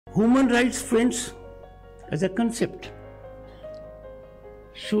Human rights, friends, as a concept,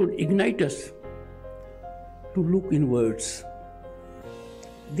 should ignite us to look inwards.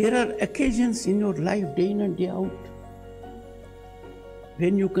 There are occasions in your life, day in and day out,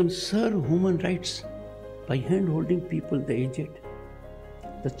 when you can serve human rights by hand-holding people, the aged,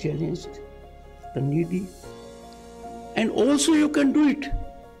 the challenged, the needy, and also you can do it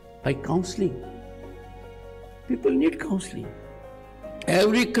by counseling. People need counseling.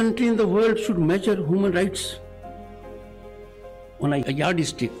 Every country in the world should measure human rights on a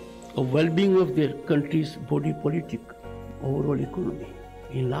yardstick of well-being of their country's body politic, overall economy.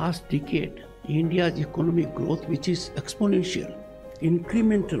 In last decade, India's economic growth, which is exponential,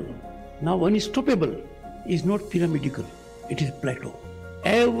 incremental, now unstoppable, is not pyramidal, it is plateau.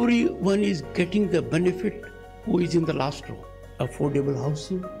 Everyone is getting the benefit who is in the last row. Affordable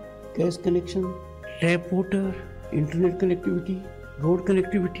housing, gas connection, tap water, internet connectivity, road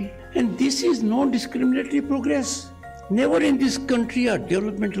connectivity. And this is non-discriminatory progress. Never in this country a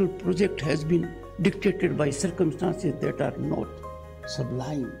developmental project has been dictated by circumstances that are not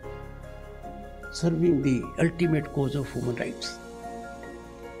sublime, serving the ultimate cause of human rights.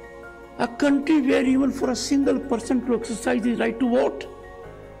 A country where even for a single person to exercise his right to vote,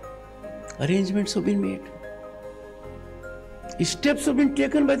 arrangements have been made. Steps have been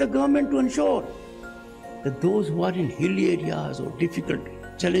taken by the government to ensure that those who are in hilly areas or difficult,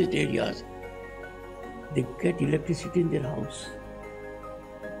 challenged areas, they get electricity in their house.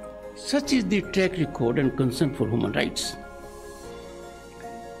 Such is the track record and concern for human rights.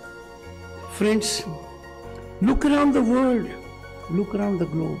 Friends, look around the world, look around the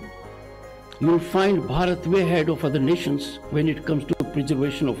globe. You will find Bharat way ahead of other nations when it comes to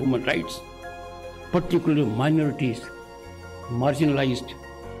preservation of human rights, particularly minorities, marginalized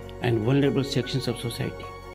and vulnerable sections of society.